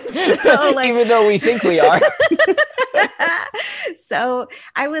 So, even though we think we are. So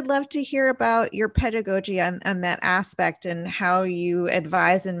I would love to hear about your pedagogy on that aspect, and how you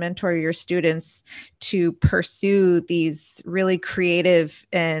advise and mentor your students to pursue these really creative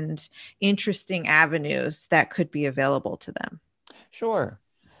and interesting avenues that could be available to them. Sure.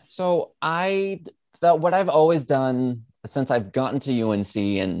 So what I've always done since I've gotten to UNC,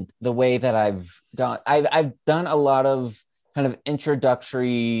 and the way that I've done a lot of kind of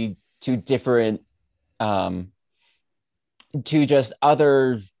introductory to different to just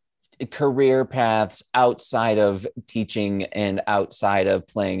other career paths outside of teaching and outside of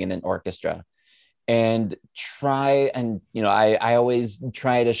playing in an orchestra, and I always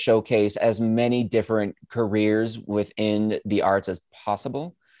try to showcase as many different careers within the arts as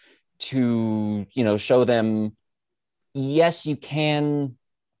possible to, show them, yes, you can,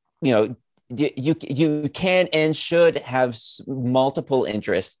 you can and should have multiple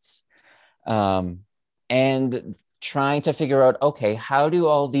interests, and trying to figure out, okay, how do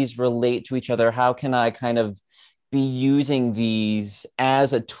all these relate to each other? How can I kind of be using these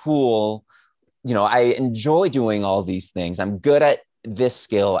as a tool? I enjoy doing all these things. I'm good at this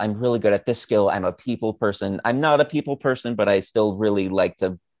skill. I'm really good at this skill. I'm a people person. I'm not a people person, but I still really like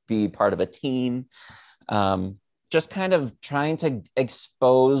to be part of a team. Just kind of trying to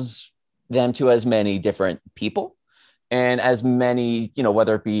expose them to as many different people, and as many,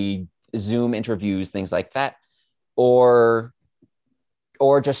 whether it be Zoom interviews, things like that, or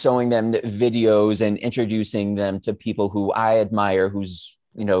just showing them videos and introducing them to people who I admire, whose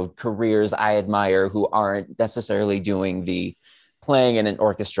careers I admire, who aren't necessarily doing the playing in an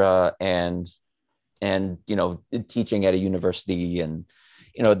orchestra and teaching at a university, and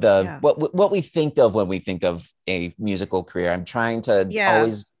what we think of when we think of a musical career. I'm trying to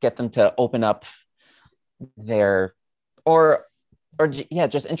always get them to open up their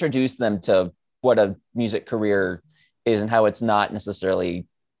just introduce them to what a music career is, and how it's not necessarily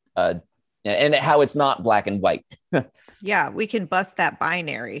and how it's not black and white. Yeah, we can bust that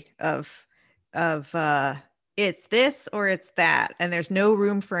binary of it's this or it's that, and there's no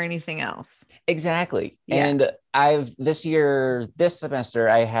room for anything else. Exactly. Yeah. And this semester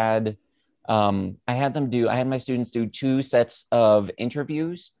I had my students do 2 sets of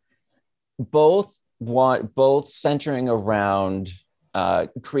interviews, both centering around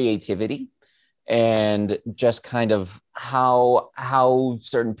creativity, and just kind of how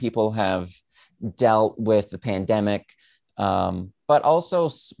certain people have dealt with the pandemic, but also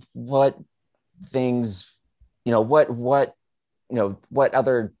what things, what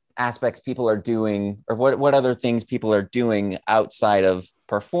other aspects people are doing, or what other things people are doing outside of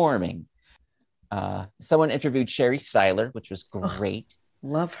performing. Someone interviewed Sherry Seiler, which was great.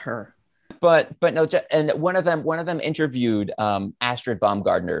 Love her. But no, and one of them interviewed Astrid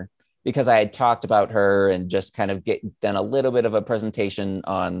Baumgardner, because I had talked about her and just kind of done a little bit of a presentation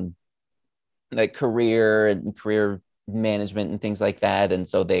on like career management and things like that. And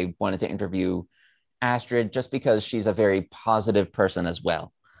so they wanted to interview Astrid just because she's a very positive person as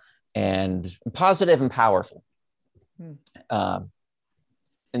well, and positive and powerful.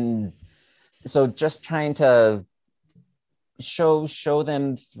 And so just trying to show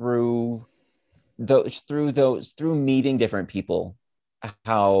them through meeting different people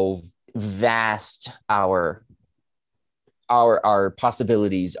how vast our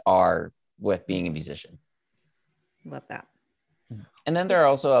possibilities are with being a musician. Love that. And then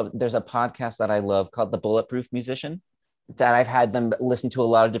there's a podcast that I love called The Bulletproof Musician, that I've had them listen to a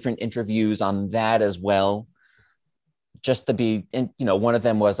lot of different interviews on that as well. Just to be, one of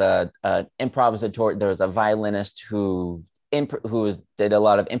them was a improvisator. There was a violinist who did a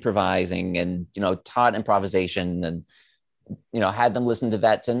lot of improvising and, taught improvisation, and, had them listen to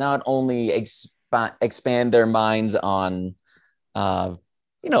that to not only expand their minds on,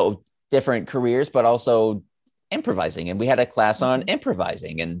 different careers, but also improvising. And we had a class on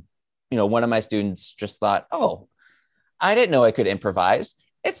improvising, and, one of my students just thought, oh, I didn't know I could improvise.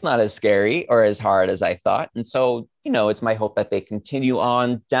 It's not as scary or as hard as I thought. And so, it's my hope that they continue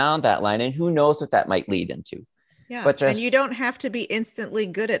on down that line, and who knows what that might lead into. Yeah. But and you don't have to be instantly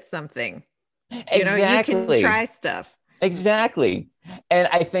good at something. Exactly. You can try stuff. Exactly. And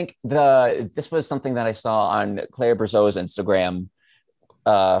I think this was something that I saw on Claire Brazeau's Instagram.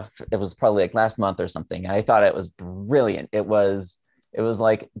 It was probably like last month or something. And I thought it was brilliant. It was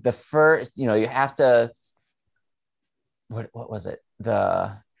like the first, you have to, what was it?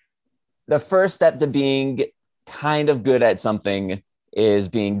 The first step to being kind of good at something is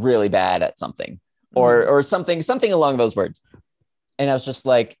being really bad at something, or something along those words. And I was just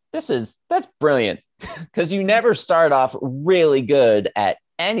like, that's brilliant, because you never start off really good at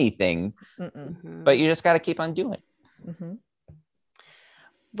anything, but you just got to keep on doing.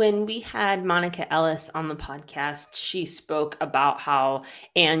 When we had Monica Ellis on the podcast, she spoke about how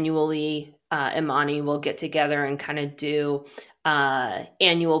annually Imani will get together and kind of do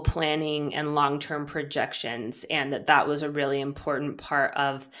annual planning and long-term projections, and that was a really important part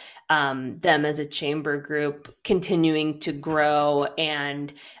of them as a chamber group continuing to grow,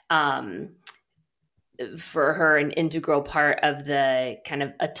 and for her an integral part of the kind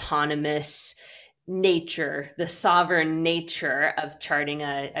of autonomous nature, the sovereign nature of charting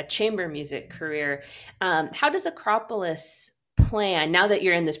a chamber music career. How does Acropolis plan, now that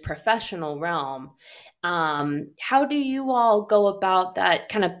you're in this professional realm, how do you all go about that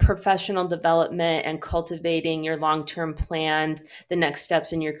kind of professional development and cultivating your long-term plans, the next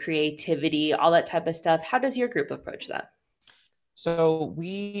steps in your creativity, all that type of stuff? How does your group approach that? So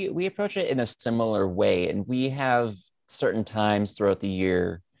we approach it in a similar way, and we have certain times throughout the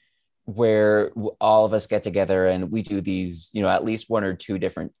year where all of us get together and we do these, at least one or two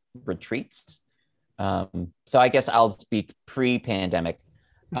different retreats. So I guess I'll speak pre-pandemic,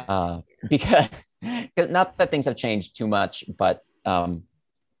 because not that things have changed too much, but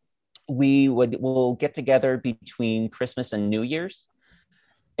we'll get together between Christmas and New Year's,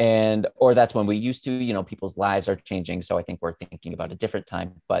 or that's when we used to. People's lives are changing, so I think we're thinking about a different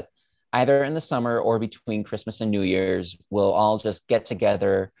time. But either in the summer or between Christmas and New Year's, we'll all just get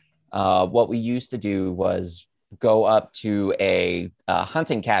together. What we used to do was go up to a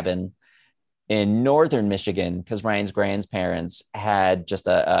hunting cabin in northern Michigan, because Ryan's grandparents had just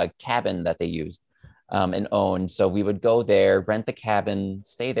a cabin that they used and owned. So we would go there, rent the cabin,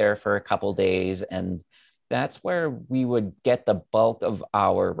 stay there for a couple days, and that's where we would get the bulk of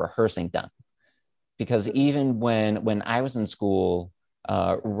our rehearsing done. Because even when I was in school,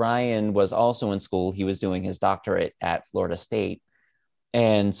 Ryan was also in school. He was doing his doctorate at Florida State.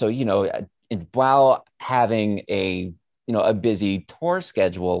 And so, while having a busy tour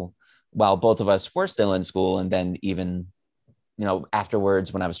schedule, while both of us were still in school, and then even,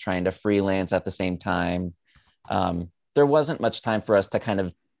 afterwards when I was trying to freelance at the same time, there wasn't much time for us to kind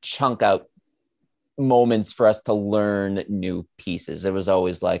of chunk out moments for us to learn new pieces. It was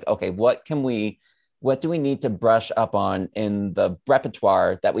always like, okay, what do we need to brush up on in the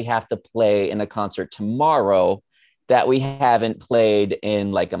repertoire that we have to play in a concert tomorrow that we haven't played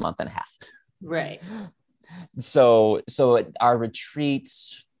in like a month and a half? Right. So our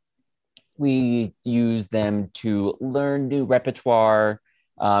retreats, we use them to learn new repertoire,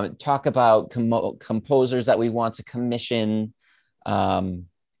 talk about composers that we want to commission, and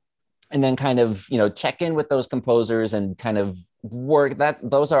then kind of, check in with those composers and kind of work.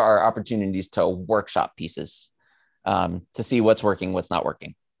 Those are our opportunities to workshop pieces, to see what's working, what's not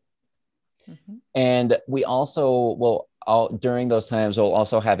working. And we also during those times, we'll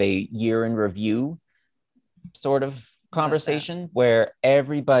also have a year in review sort of conversation where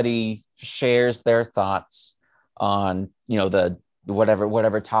everybody shares their thoughts on, the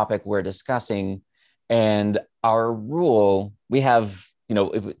whatever topic we're discussing. And our rule, we have,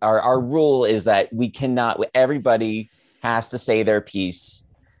 our rule is that we cannot, everybody has to say their piece,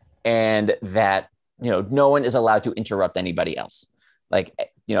 and that, no one is allowed to interrupt anybody else. Like,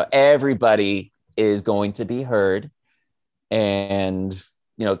 everybody is going to be heard. And,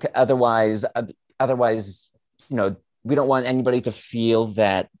 otherwise, we don't want anybody to feel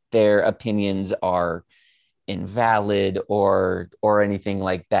that their opinions are invalid or anything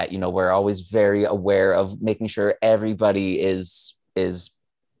like that. We're always very aware of making sure everybody is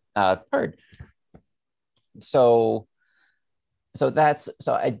heard. So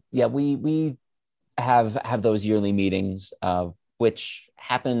we have those yearly meetings, which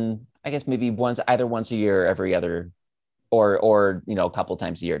happen, I guess, maybe once a year, every other, or a couple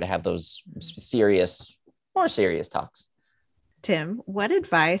times a year, to have those more serious talks. Tim, what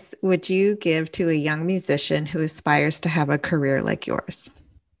advice would you give to a young musician who aspires to have a career like yours?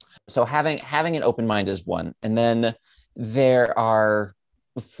 So having an open mind is one, and then there are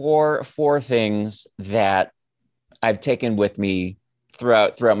four things that I've taken with me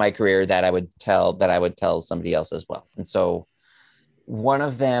throughout my career that I would tell somebody else as well. And so one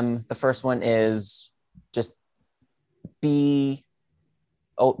of them, the first one, is just be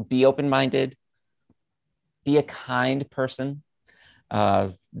open-minded, be a kind person.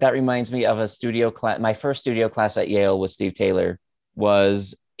 That reminds me of a studio class. My first studio class at Yale with Steve Taylor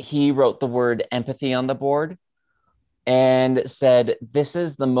he wrote the word empathy on the board and said, "This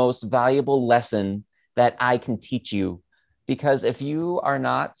is the most valuable lesson that I can teach you, because if you are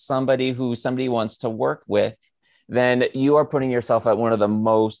not somebody who somebody wants to work with, then you are putting yourself at one of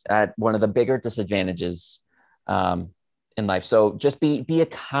the bigger disadvantages in life. So just be a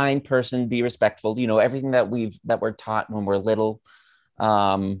kind person, be respectful, everything that we're taught when we're little.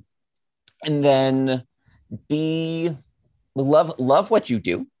 And then love what you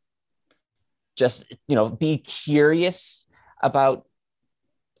do. Just, be curious about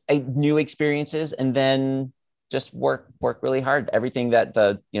new experiences, and then just work really hard. Everything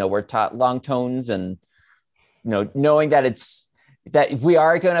that we're taught, long tones, and, knowing that we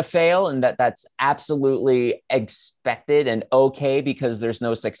are going to fail, and that's absolutely expected and okay, because there's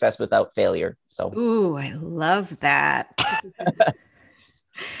no success without failure. So, ooh, I love that.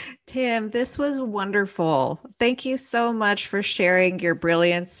 Tim, this was wonderful. Thank you so much for sharing your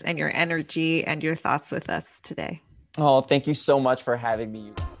brilliance and your energy and your thoughts with us today. Oh, thank you so much for having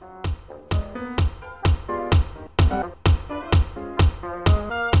me.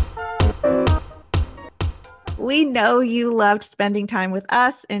 We know you loved spending time with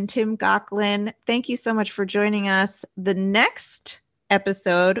us and Tim Gocklin. Thank you so much for joining us. The next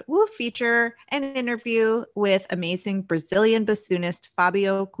episode will feature an interview with amazing Brazilian bassoonist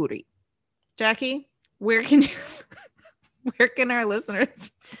Fabio Curi. Jackie, where can our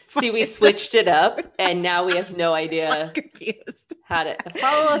listeners see? We switched it up, and now we have no idea how to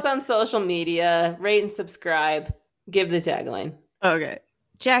follow us on social media, rate and subscribe, give the tagline. Okay,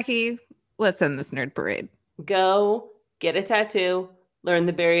 Jackie, let's end this nerd parade. Go get a tattoo, learn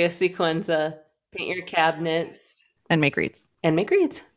the Barrio Sequenza, paint your cabinets, and make reeds.